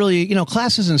 they're really,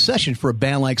 class is in session for a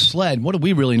band like Sled. What do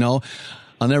we really know?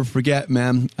 I'll never forget,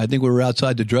 man. I think we were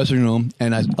outside the dressing room,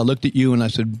 and I looked at you, and I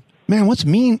said, man, what's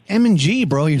mean M&G,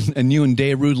 bro? And you and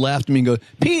Dave Rude laughed at me and go,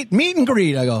 Pete, meet and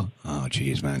greet. I go, oh,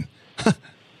 geez, man.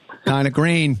 Kind of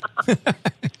green.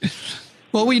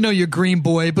 Well, we know you're green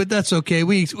boy, but that's okay.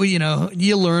 We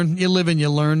you learn. You live and you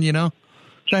learn,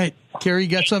 Right. Kerry, you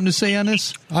got something to say on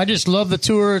this? I just love the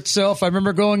tour itself. I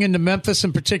remember going into Memphis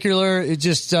in particular. It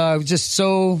just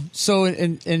so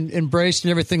embraced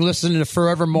and everything, listening to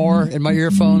Forevermore in my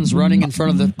earphones, running in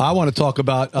front of the... I want to talk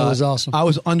about... That was awesome. I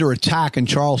was under attack in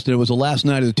Charleston. It was the last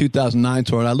night of the 2009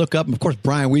 tour, and I look up, and of course,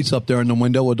 Brian Wheat's up there in the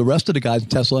window with the rest of the guys in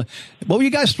Tesla. What were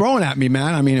you guys throwing at me,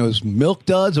 man? I mean, it was Milk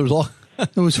Duds. It was all...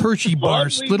 It was Hershey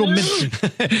bars, little miniature.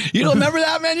 You don't remember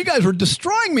that, man? You guys were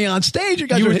destroying me on stage.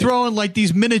 You were throwing like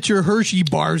these miniature Hershey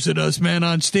bars at us, man,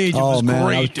 on stage. It was man,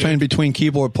 great. I was training between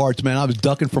keyboard parts, man. I was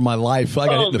ducking for my life. I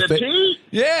got hit in the face.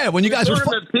 Yeah, when you guys were.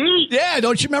 Yeah,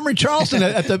 don't you remember in Charleston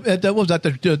at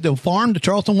the farm, the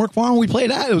Charleston Work Farm? We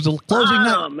played that. It was a closing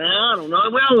night. Oh man, I don't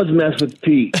know. We always mess with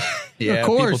Pete. Yeah, of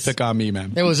course. People pick on me,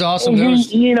 man. It was awesome.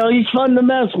 He's fun to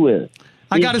mess with.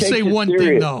 I got to say one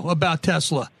thing though about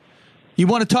Tesla. You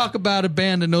want to talk about a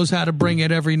band that knows how to bring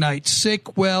it every night.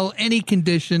 Sick, well, any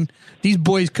condition, these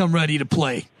boys come ready to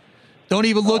play. Don't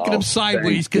even look at them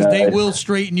sideways because they will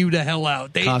straighten you the hell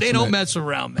out. They don't mess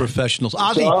around, man. Professionals. So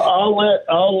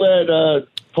I'll let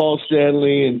Paul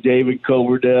Stanley and David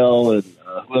Coverdale and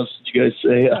who else did you guys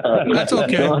say? That's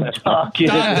okay. Don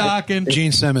Dokken.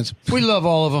 Gene Simmons. We love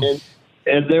all of them.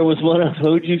 And there was one else.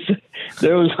 Who'd you say?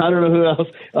 There was, I don't know who else.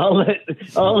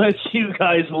 I'll let you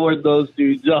guys ward those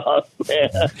dudes off,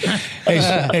 man.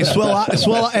 Swell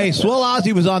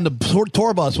Ozzy was on the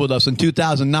tour bus with us in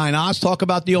 2009. Oz, talk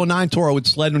about the 09 tour with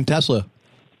Sled and Tesla.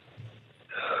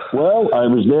 Well, I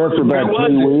was there for about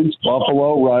 3 weeks.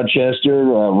 Buffalo, Rochester,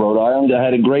 Rhode Island. I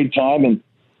had a great time, and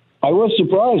I was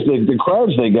surprised the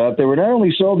crowds they got. They were not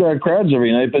only sold-out crowds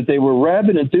every night, but they were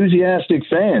rabid, enthusiastic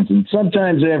fans. And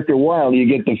sometimes after a while, you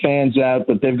get the fans out,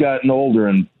 but they've gotten older,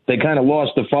 and they kind of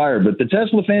lost the fire. But the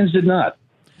Tesla fans did not.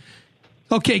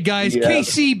 Okay, guys, Yeah, they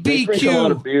drink a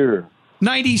lot of beer.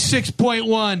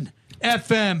 96.1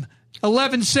 FM,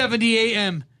 1170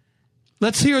 AM.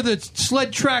 Let's hear the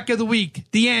sled track of the week.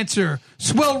 The answer,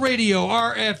 Swell Radio,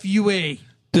 RFUA.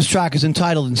 This track is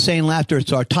entitled Insane Laughter.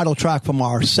 It's our title track from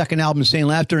our second album, Insane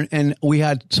Laughter, and we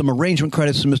had some arrangement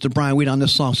credits from Mr. Brian Wheat on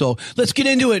this song. So let's get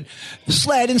into it.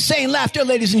 Sled, Insane Laughter,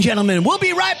 ladies and gentlemen. We'll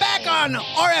be right back on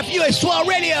RFUA Swell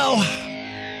Radio.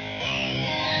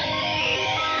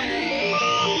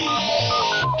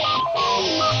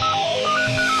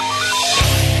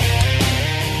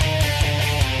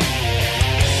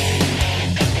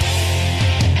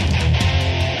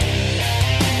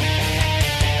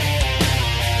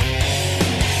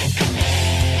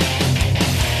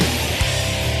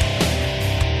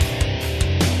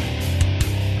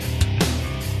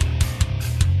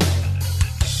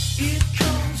 It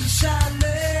comes in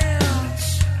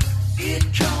silence. It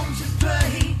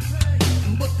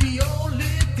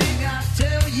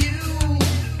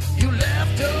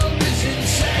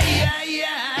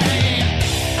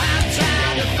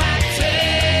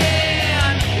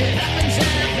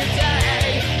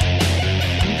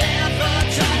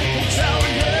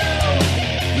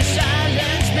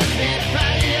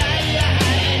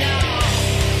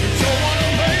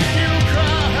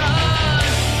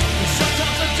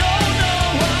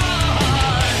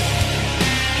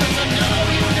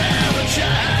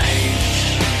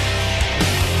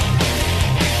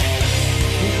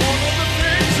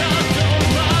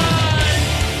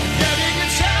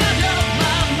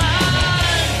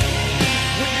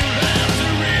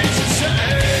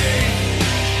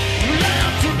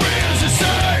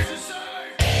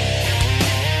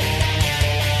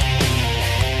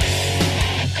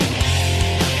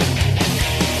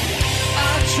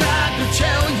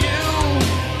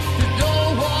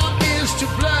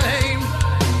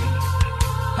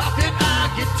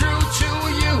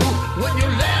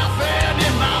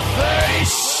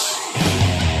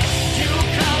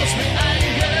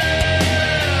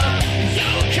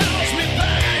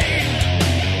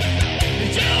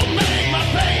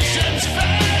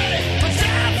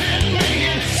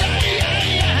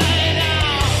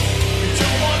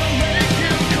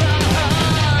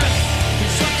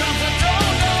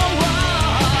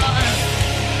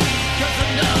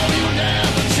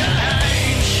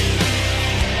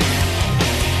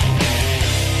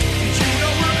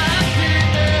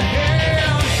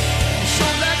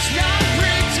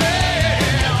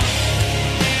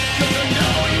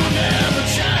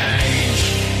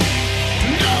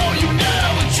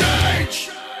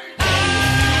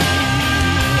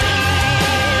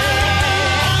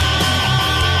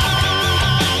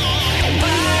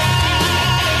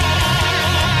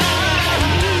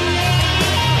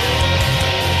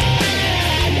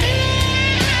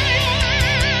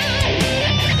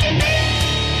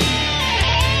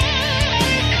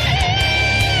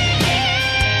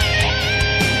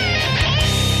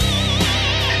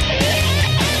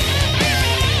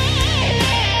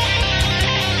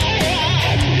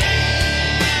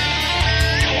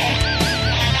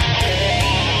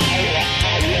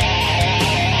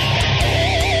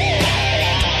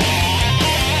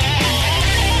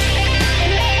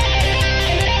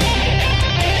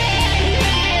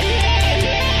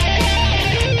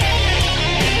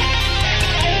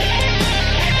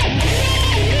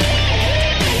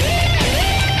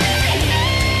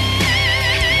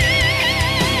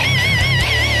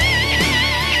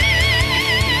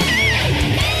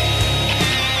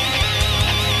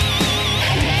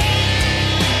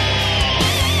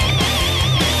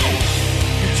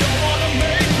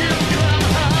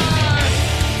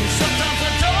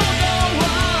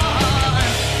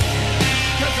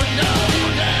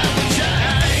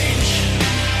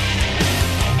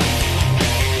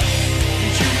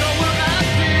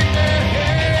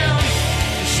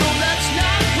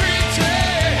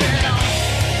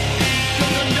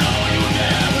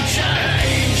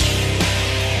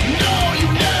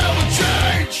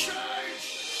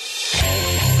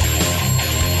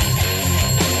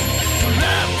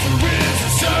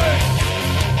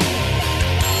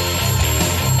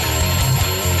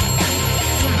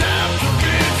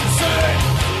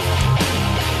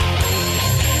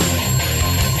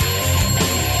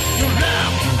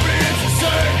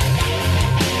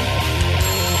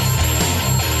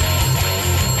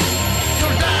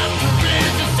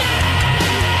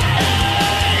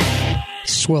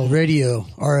Swell Radio,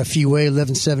 RFUA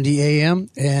 1170 AM,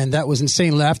 and that was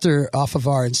Insane Laughter off of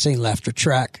our Insane Laughter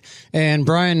track. And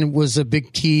Brian was a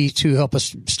big key to help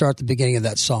us start the beginning of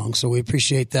that song, so we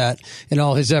appreciate that and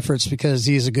all his efforts because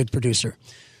he is a good producer.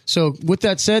 So with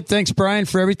that said, thanks, Brian,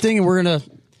 for everything, and we're going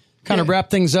to kind of wrap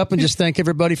things up and just thank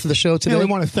everybody for the show today. We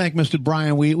want to thank Mr.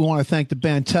 Brian. We want to thank the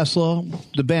band Tesla,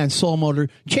 the band Soul Motor,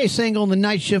 Chase Angle, and the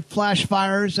Night Shift Flash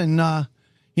Fires, and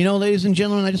ladies and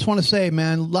gentlemen, I just want to say,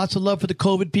 man, lots of love for the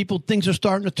COVID people. Things are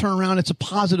starting to turn around. It's a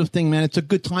positive thing, man. It's a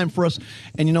good time for us.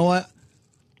 And you know what?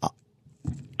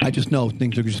 I just know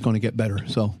things are just going to get better.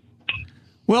 So,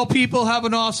 well, people, have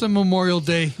an awesome Memorial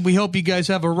Day. We hope you guys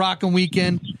have a rocking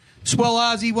weekend. Swell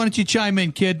Ozzy, why don't you chime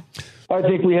in, kid? I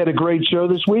think we had a great show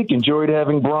this week. Enjoyed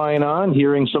having Brian on,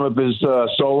 hearing some of his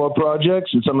solo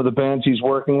projects and some of the bands he's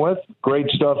working with. Great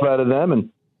stuff out of them.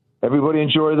 And everybody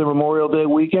enjoy the Memorial Day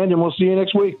weekend, and we'll see you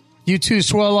next week. You too,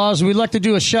 Swell Oz. We'd like to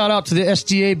do a shout-out to the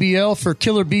SDABL for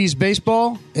Killer Bees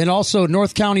Baseball and also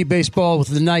North County Baseball with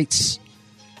the Knights.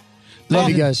 Love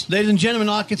you guys. Ladies and gentlemen,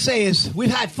 all I can say is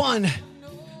we've had fun.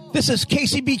 This is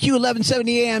KCBQ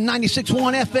 1170 AM,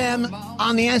 96.1 FM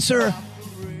on The Answer.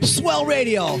 Swell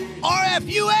Radio,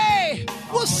 RFUA.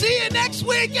 We'll see you next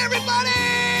week,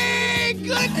 everybody.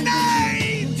 Good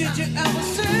night. Did you ever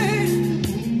say?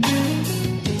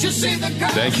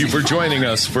 Thank you for joining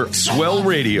us for Swell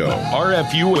Radio,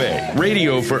 RFUA,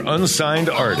 radio for unsigned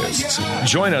artists.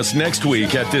 Join us next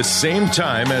week at this same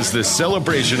time as the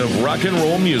celebration of rock and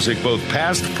roll music, both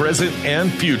past, present,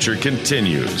 and future,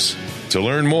 continues. To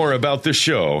learn more about the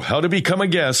show, how to become a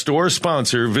guest or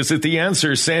sponsor, visit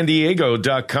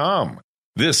theanswersandiego.com.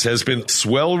 This has been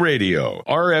Swell Radio,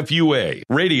 RFUA,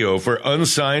 radio for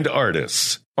unsigned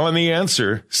artists. On The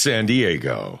Answer, San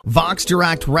Diego. Vox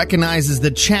Direct recognizes the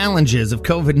challenges of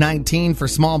COVID-19 for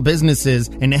small businesses,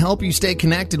 and to help you stay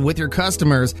connected with your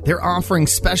customers, they're offering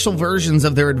special versions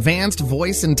of their advanced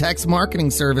voice and text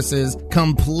marketing services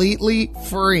completely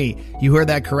free. You heard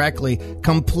that correctly,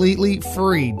 completely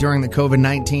free during the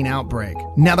COVID-19 outbreak.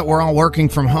 Now that we're all working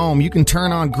from home, you can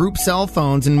turn on group cell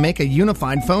phones and make a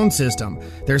unified phone system.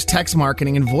 There's text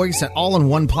marketing and voice all in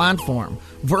one platform.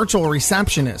 Virtual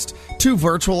receptionist, 2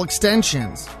 virtual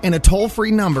extensions, and a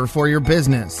toll-free number for your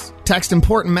business. Text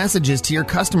important messages to your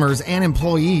customers and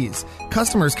employees.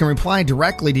 Customers can reply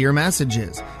directly to your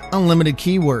messages. Unlimited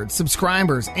keywords,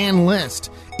 subscribers, and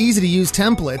list. Easy-to-use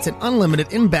templates and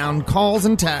unlimited inbound calls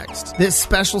and text. This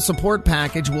special support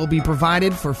package will be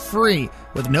provided for free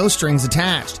with no strings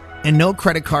attached and no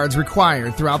credit cards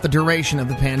required throughout the duration of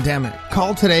the pandemic.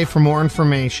 Call today for more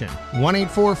information.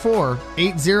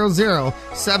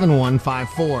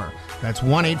 1-844-800-7154. That's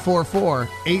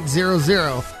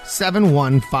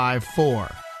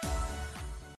 1-844-800-7154.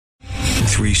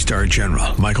 3-star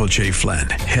General Michael J. Flynn,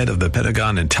 head of the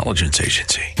Pentagon Intelligence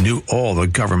Agency, knew all the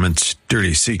government's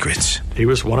dirty secrets. He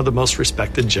was one of the most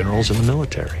respected generals in the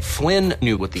military. Flynn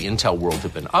knew what the intel world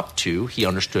had been up to. He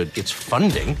understood its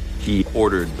funding. He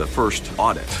ordered the first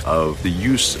audit of the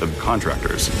use of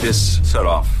contractors. This set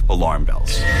off alarm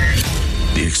bells.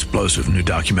 The explosive new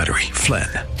documentary, Flynn,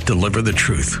 Deliver the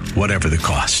Truth, Whatever the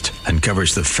Cost,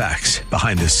 uncovers the facts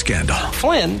behind this scandal.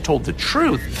 Flynn told the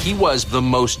truth. He was the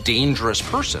most dangerous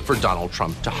person for Donald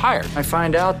Trump to hire. I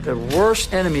find out the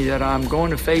worst enemy that I'm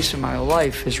going to face in my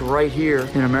life is right here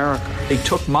in America. They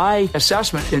took my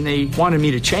assessment and they wanted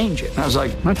me to change it. And I was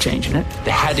like, I'm not changing it.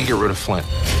 They had to get rid of Flynn.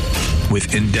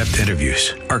 With in-depth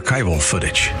interviews, archival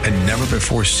footage, and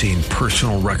never-before-seen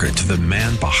personal records of the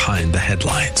man behind the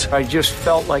headlines. I just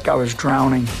felt like I was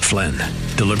drowning. Flynn,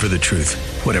 Deliver the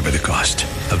Truth, Whatever the Cost.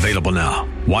 Available now.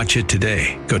 Watch it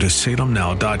today. Go to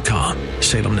salemnow.com.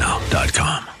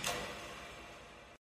 salemnow.com.